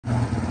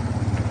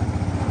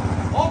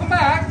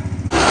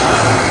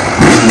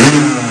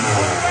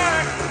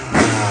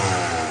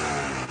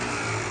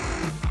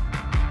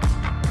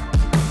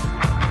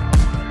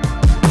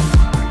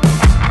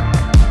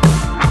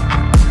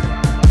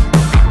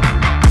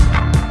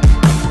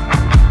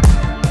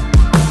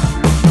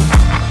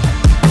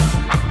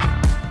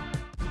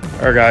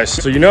All right, guys,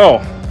 so you know,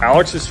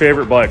 Alex's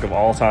favorite bike of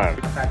all time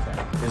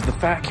is the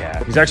Fat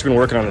Cat. He's actually been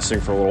working on this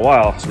thing for a little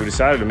while, so we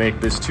decided to make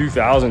this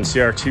 2000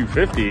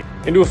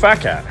 CR250 into a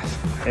Fat Cat.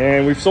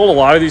 And we've sold a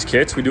lot of these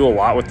kits. We do a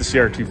lot with the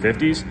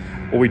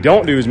CR250s. What we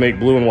don't do is make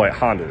blue and white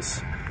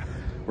Hondas.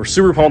 We're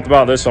super pumped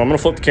about this, so I'm gonna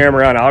flip the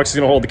camera around. Alex is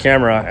gonna hold the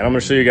camera, and I'm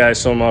gonna show you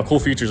guys some cool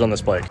features on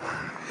this bike.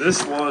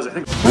 This was, I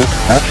think...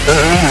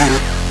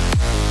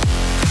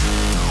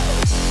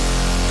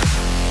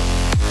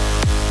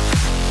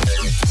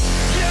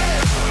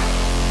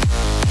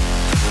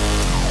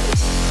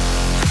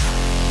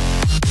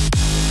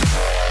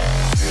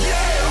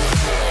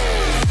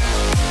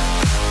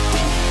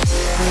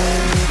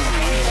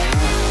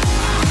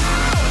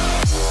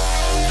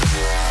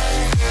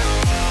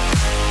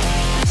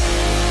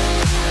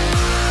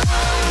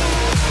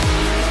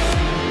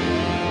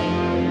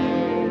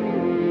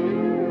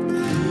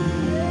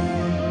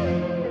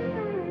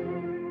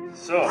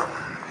 So,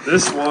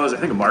 this was, I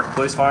think, a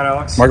marketplace find,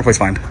 Alex? Marketplace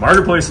find.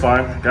 Marketplace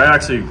find. Guy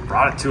actually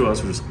brought it to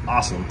us, which is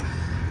awesome.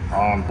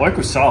 Bike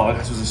was solid.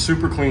 This was a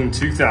super clean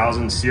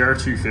 2000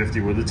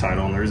 CR250 with the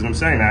title, and the reason I'm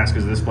saying that is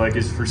because this bike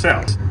is for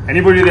sale.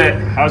 Anybody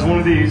that has one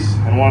of these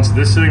and wants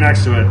this sitting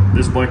next to it,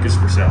 this bike is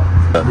for sale.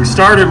 We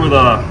started with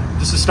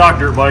just a stock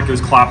dirt bike. It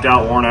was clapped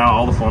out, worn out,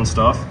 all the fun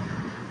stuff.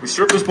 We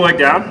stripped this bike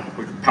down.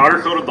 We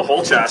powder coated the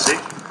whole chassis.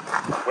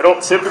 We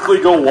don't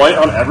typically go white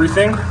on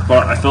everything,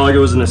 but I felt like it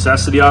was a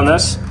necessity on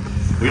this.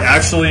 We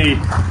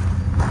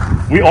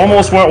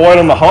almost went white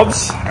on the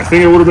hubs. I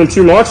think it would have been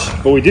too much,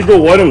 but we did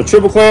go white on the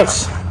triple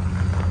clamps,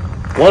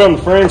 white on the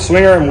frame,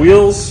 swing arm,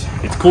 wheels.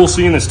 It's cool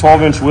seeing this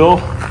 12-inch wheel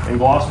in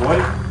gloss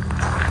white.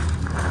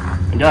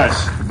 And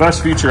guys, the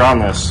best feature on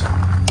this,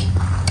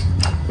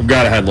 we've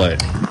got a headlight.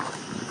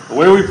 The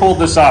way we pulled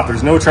this off,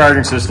 there's no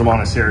charging system on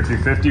the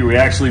CR250. We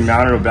actually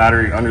mounted a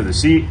battery under the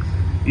seat.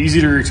 Easy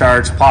to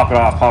recharge, pop it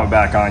off, pop it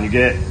back on. You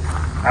get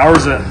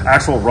hours of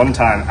actual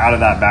runtime out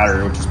of that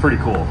battery, which is pretty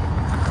cool.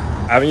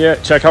 Haven't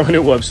yet, check out my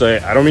new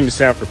website. I don't mean to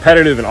sound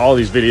repetitive in all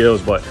these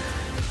videos, but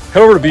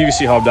head over to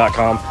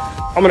bbchub.com.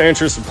 I'm gonna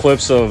enter some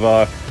clips of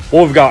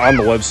what we've got on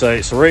the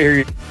website. So right here,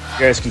 you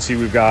guys can see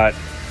we've got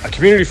a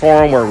community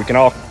forum where we can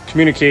all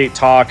communicate,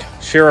 talk,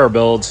 share our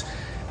builds.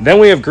 And then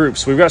we have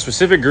groups. We've got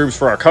specific groups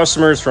for our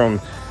customers,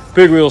 from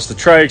big wheels to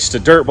trikes to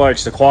dirt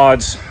bikes to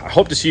quads. I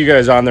hope to see you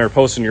guys on there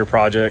posting your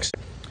projects.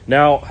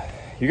 Now,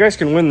 you guys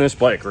can win this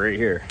bike right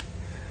here.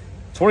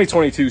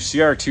 2022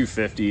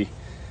 CR250.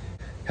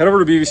 Head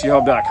over to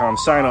bbchub.com,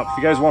 sign up. If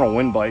you guys want to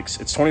win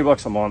bikes, it's 20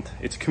 bucks a month.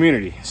 It's a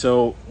community.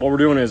 So what we're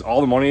doing is all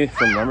the money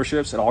from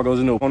memberships, it all goes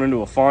into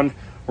a fund.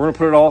 We're gonna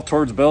put it all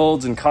towards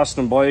builds and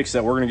custom bikes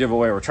that we're gonna give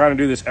away. We're trying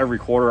to do this every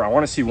quarter. I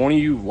want to see one of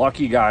you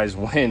lucky guys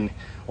win,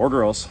 or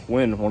girls,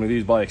 win one of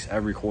these bikes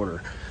every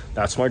quarter.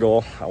 That's my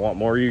goal. I want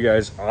more of you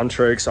guys on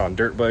trikes, on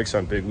dirt bikes,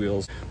 on big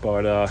wheels.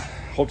 But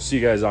hope to see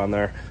you guys on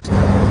there.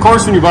 Of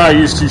course, when you buy a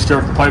used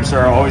two-stroke, the pipes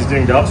are always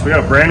dinged up. So we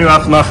got a brand new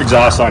aftermarket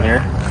exhaust on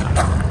here.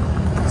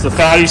 It's the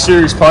Fatty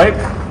Series pipe.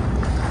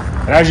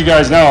 And as you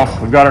guys know,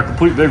 we've got our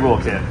complete big wheel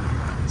kit.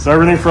 So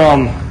everything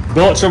from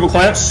billet triple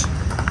clamps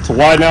to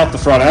widen out the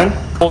front end,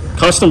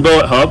 custom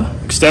billet hub,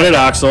 extended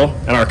axle,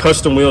 and our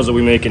custom wheels that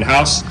we make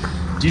in-house.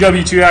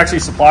 DW2 actually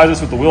supplies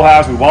us with the wheel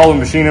halves. We weld and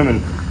machine them and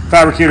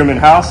fabricate them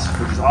in-house,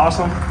 which is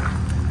awesome.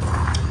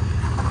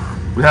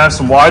 We have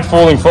some wide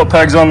folding foot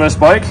pegs on this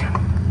bike.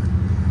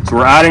 So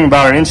we're adding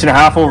about 1.5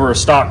 inches over a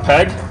stock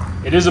peg.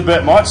 It is a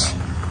bit much.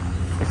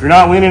 If you're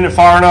not leaning it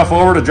far enough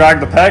over to drag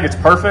the peg, it's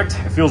perfect.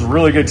 It feels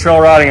really good trail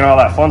riding and all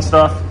that fun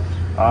stuff.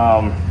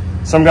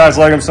 Some guys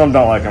like them, some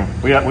don't like them.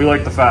 We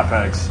like the fat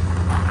pegs.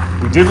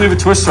 We did leave a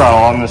twist throttle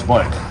on this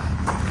bike.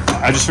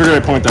 I just figured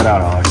I'd point that out,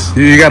 Alex.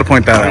 You got to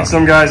point that out.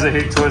 Some guys that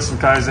hate twists, some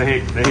guys that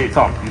hate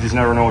thump. You just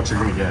never know what you're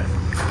gonna get.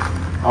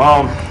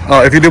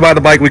 If you do buy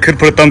the bike, we could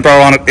put a thumb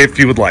throttle on it if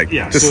you would like.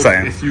 Yeah, just so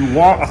saying. If you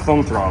want a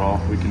thumb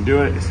throttle, we can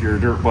do it. If you're a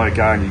dirt bike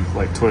guy and you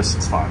like twists,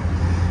 it's fine.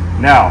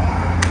 Now,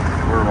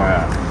 where am I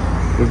at?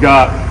 We've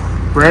got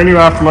brand new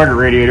aftermarket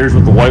radiators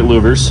with the white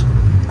louvers,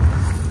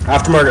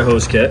 aftermarket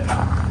hose kit.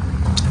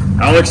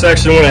 Alex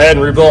actually went ahead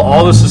and rebuilt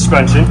all the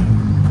suspension.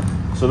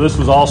 So this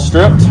was all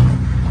stripped,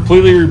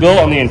 completely rebuilt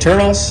on the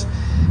internals.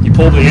 He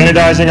pulled the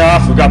anodizing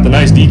off. We've got the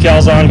nice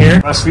decals on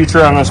here. Best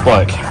feature on this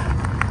bike.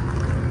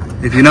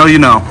 If you know, you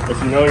know.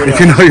 If you know, you know. If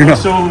you know, you know.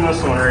 Let's show them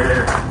this one right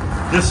here.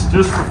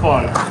 Just for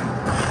fun.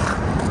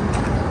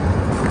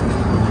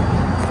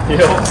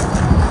 Yep.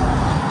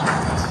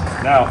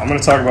 Now, I'm going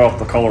to talk about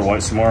the color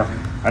white some more.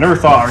 I never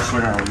thought our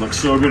swing arm would look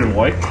so good in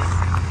white.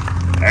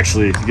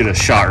 Actually, to get a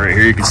shot right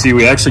here, you can see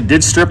we actually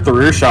did strip the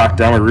rear shock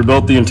down. We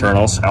rebuilt the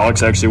internals.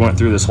 Alex actually went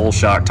through this whole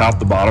shock, top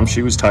to bottom.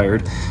 She was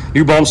tired.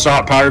 New bump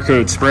stop, powder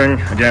coated spring.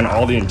 Again,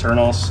 all the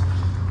internals.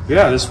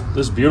 Yeah,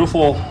 this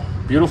beautiful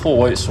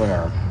white swing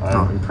arm.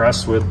 I'm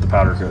impressed with the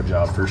powder coat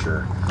job for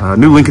sure.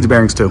 New linkage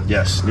bearings too.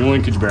 Yes, new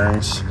linkage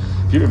bearings.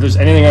 If there's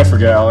anything I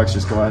forget, Alex,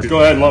 just go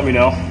ahead and let me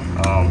know.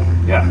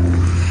 Yeah,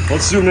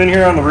 let's zoom in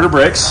here on the rear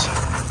brakes.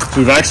 So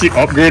we've actually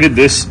upgraded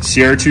this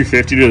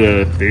CR250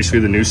 to basically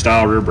the new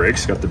style rear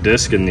brakes. Got the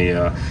disc and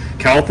the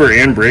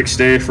caliper and brake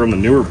stay from the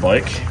newer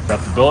bike. Got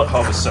the billet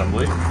hub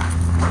assembly.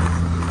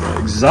 The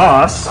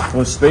exhaust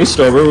was spaced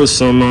over with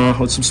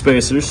some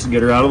spacers to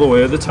get her out of the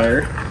way of the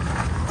tire.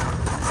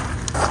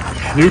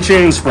 New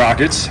chain and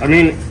sprockets. I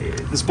mean,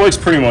 this bike's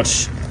pretty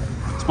much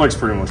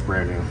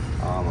brand new.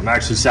 I'm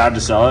actually sad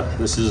to sell it.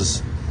 This is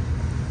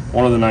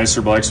one of the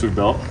nicer bikes we've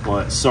built,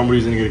 but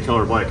somebody's gonna get a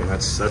killer bike, and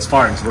that's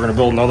fine. So we're gonna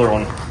build another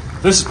one.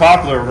 If this is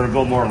popular, we're gonna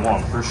build more than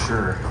one for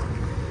sure.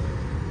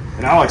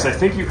 And Alex, I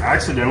think you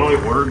accidentally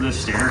ordered this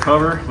steer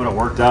cover, but it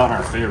worked out in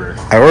our favor.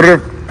 I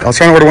was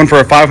trying to order one for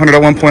a 500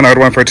 at one point. I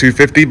ordered one for a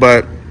 250,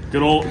 but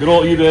good old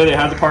eBay. They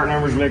had the part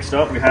numbers mixed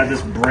up. We had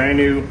this brand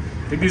new.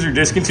 I think these are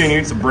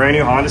discontinued. It's a brand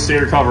new Honda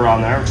Stator cover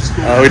on there, which is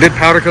cool. We did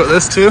powder coat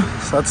this too,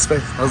 so that's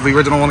space. That was the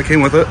original one that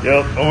came with it.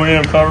 Yep,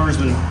 OEM cover's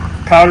been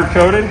powder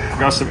coated.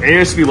 Got some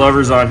ASV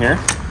levers on here.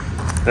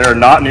 They're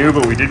not new,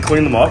 but we did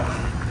clean them up.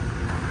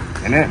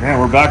 And then, man,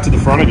 we're back to the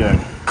front again.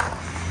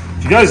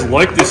 If you guys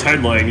like this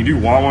headlight and you do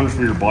want one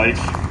for your bike,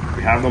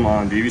 we have them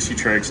on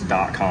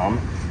bbctrikes.com.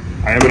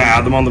 I am going to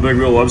add them on the Big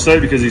Wheel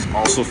website because these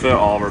also fit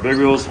all of our big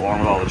wheels along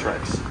with all the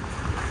trikes.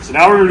 So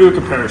now we're going to do a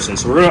comparison.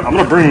 So I'm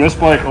going to bring this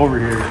bike over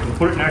here and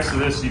put it next to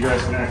this so you guys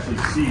can actually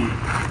see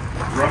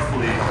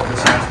roughly the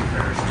size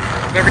comparison.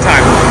 Every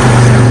time.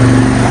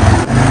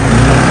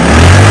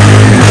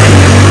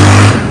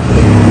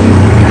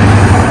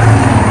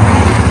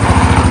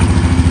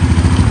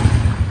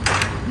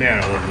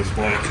 Man, I love this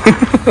bike.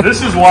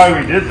 This is why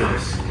we did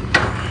this.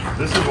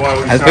 This is why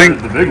we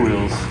started the big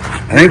wheels.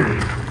 I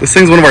think this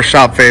thing's one of our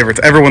shop favorites.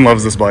 Everyone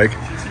loves this bike.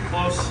 Is it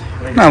close?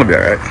 No, it'll be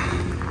all right.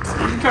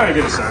 You can kind of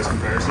get a size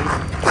comparison.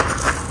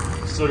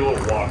 Just like a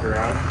little walk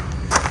around.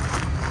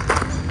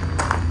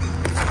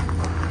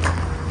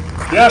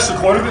 Yeah, so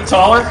quite a bit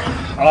taller.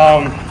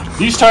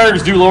 These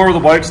tires do lower the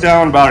bikes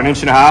down about 1.5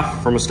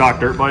 inches from a stock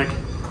dirt bike.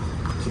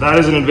 So that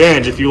is an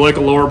advantage. If you like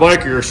a lower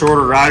bike or you're a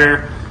shorter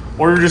rider,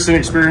 or you're just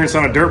inexperienced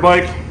on a dirt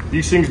bike,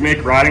 these things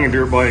make riding a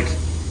dirt bike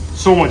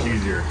so much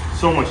easier,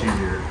 so much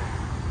easier.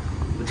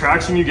 The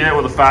traction you get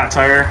with a fat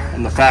tire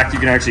and the fact you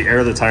can actually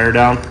air the tire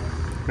down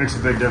makes a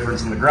big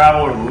difference in the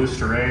gravel or the loose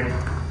terrain.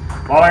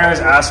 A lot of guys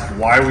ask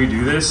why we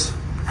do this.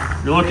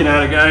 You're looking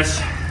at it,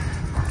 guys.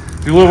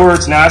 If you live where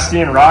it's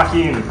nasty and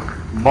rocky and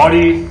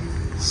muddy,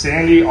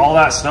 sandy, all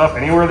that stuff,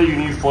 anywhere that you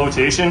need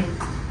flotation,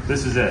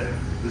 this is it.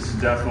 This is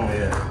definitely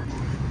it.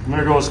 I'm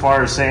gonna go as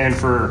far as saying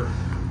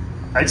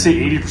I'd say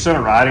 80%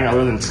 of riding,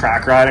 other than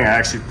track riding, I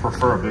actually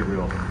prefer a big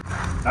wheel.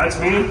 That's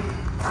me.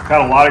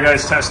 Got a lot of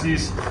guys test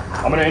these.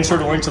 I'm gonna insert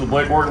a link to the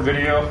Blake Wharton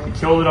video. He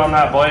killed it on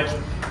that bike.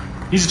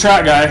 He's a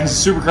track guy,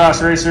 he's a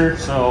supercross racer,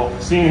 so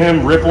seeing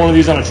him rip one of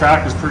these on a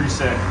track was pretty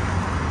sick.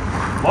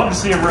 Love to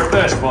see him rip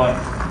this, but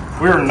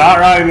we are not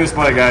riding this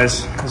bike,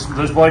 guys.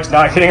 This bike's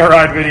not getting a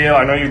ride video.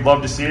 I know you'd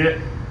love to see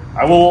it.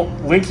 I will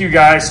link you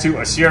guys to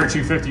a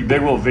CR250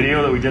 big wheel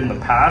video that we did in the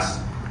past.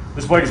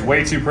 This bike is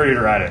way too pretty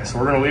to ride it, so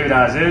we're gonna leave it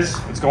as is.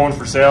 It's going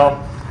for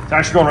sale. It's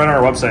actually going right on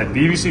our website,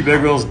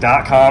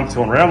 bbcbigwheels.com. It's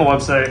going right on the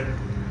website.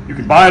 You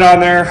can buy it on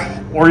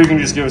there, or you can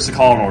just give us a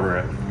call and order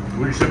it.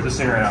 We can ship this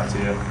thing right out to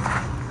you.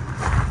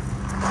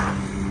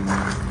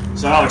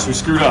 So Alex, we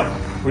screwed up.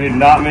 We did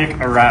not make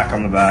a rack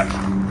on the back.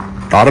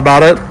 Thought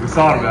about it? We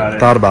thought about it.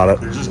 Thought about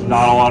it. There's just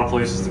not a lot of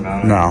places to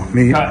mount it. No,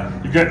 me.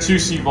 You've got 2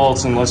 seat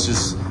bolts, and let's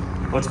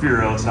be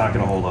real, it's not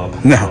gonna hold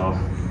up. No.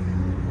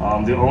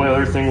 So, the only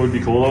other thing would be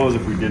cool though is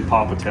if we did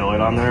pop a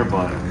taillight on there,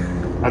 but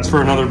that's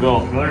for another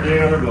build. Another day,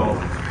 another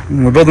build.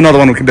 We'll build another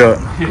one, we can do it.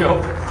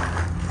 Yep.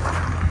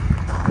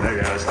 Yeah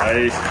guys,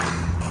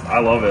 I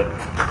love it.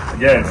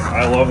 Again,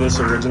 I love this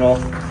original.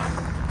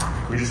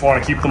 We just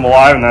want to keep them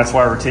alive, and that's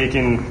why we're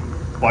taking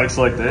bikes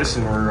like this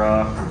and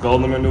we're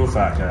building them into a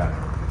Fat Cat.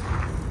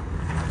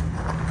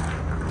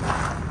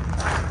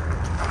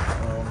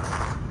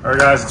 Alright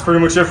guys, that's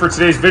pretty much it for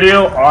today's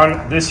video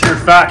on this here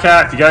Fat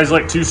Cat. If you guys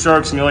like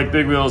 2-strokes and you like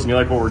big wheels and you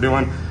like what we're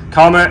doing,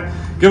 comment,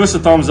 give us a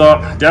thumbs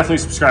up, definitely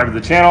subscribe to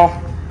the channel.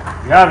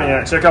 If you haven't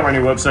yet, check out my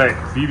new website,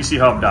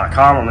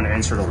 bbchub.com. I'm going to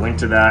insert a link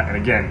to that. And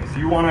again, if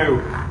you want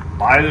to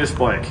buy this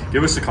bike,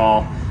 give us a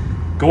call.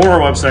 Go to our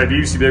website,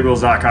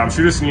 bbcbigwheels.com.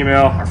 Shoot us an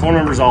email. Our phone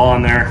number's all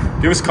on there.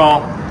 Give us a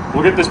call.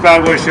 We'll get this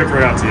bad boy shipped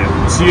right out to you.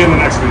 We'll see you in the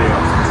next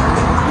video.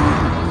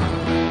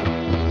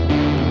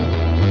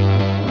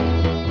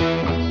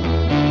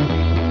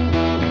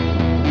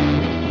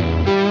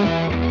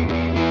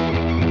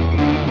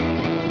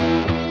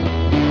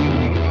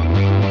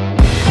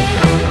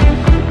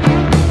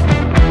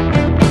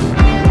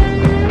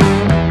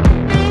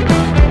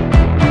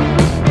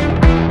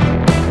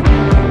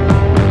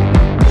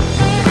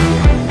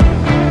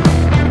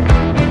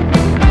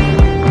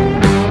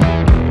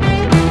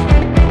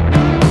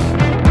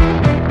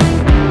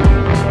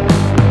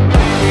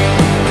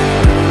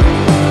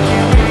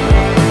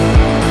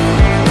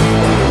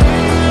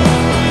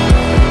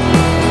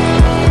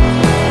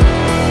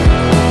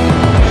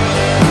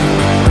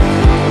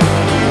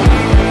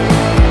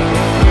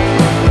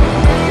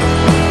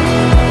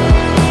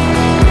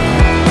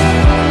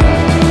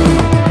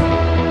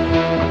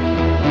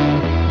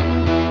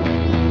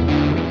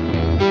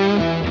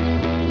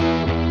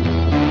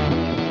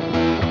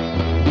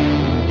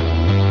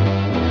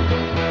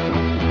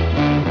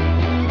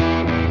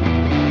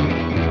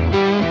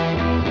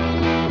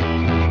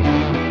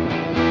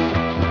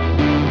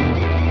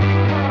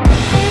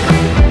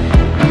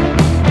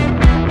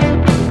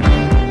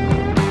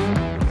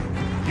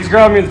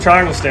 grabbed me the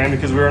triangle stand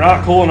because we were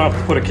not cool enough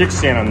to put a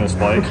kickstand on this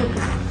bike.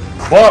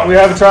 But we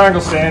have a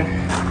triangle stand.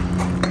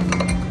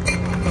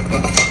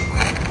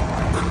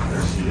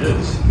 There she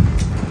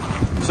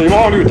is. So you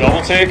want to do a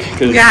double take?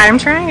 Yeah, I'm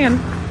trying.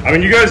 I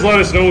mean, you guys let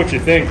us know what you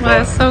think.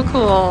 That's so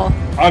cool.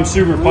 I'm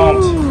super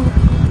pumped. Ooh.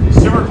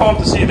 Super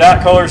pumped to see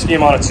that color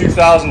scheme on a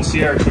 2000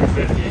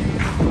 CR250.